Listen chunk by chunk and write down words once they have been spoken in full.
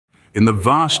In the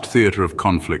vast theater of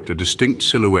conflict, a distinct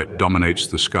silhouette dominates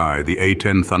the sky, the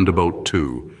A-10 Thunderbolt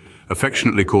II.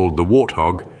 Affectionately called the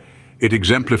Warthog, it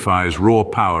exemplifies raw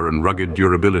power and rugged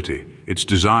durability. Its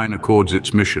design accords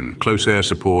its mission, close air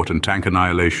support and tank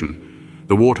annihilation.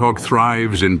 The Warthog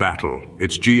thrives in battle.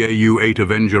 Its GAU-8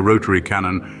 Avenger rotary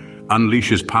cannon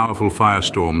unleashes powerful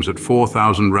firestorms at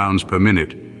 4,000 rounds per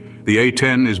minute. The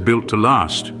A-10 is built to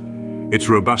last, its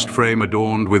robust frame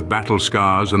adorned with battle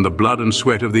scars and the blood and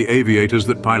sweat of the aviators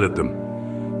that pilot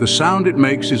them. The sound it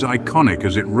makes is iconic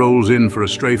as it rolls in for a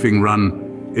strafing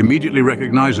run, immediately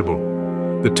recognizable.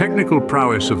 The technical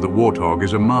prowess of the Warthog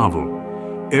is a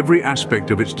marvel. Every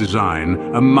aspect of its design,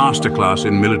 a masterclass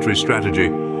in military strategy.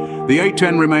 The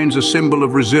A-10 remains a symbol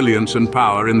of resilience and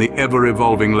power in the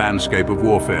ever-evolving landscape of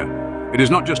warfare. It is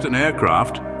not just an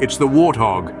aircraft, it's the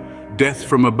Warthog, death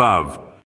from above.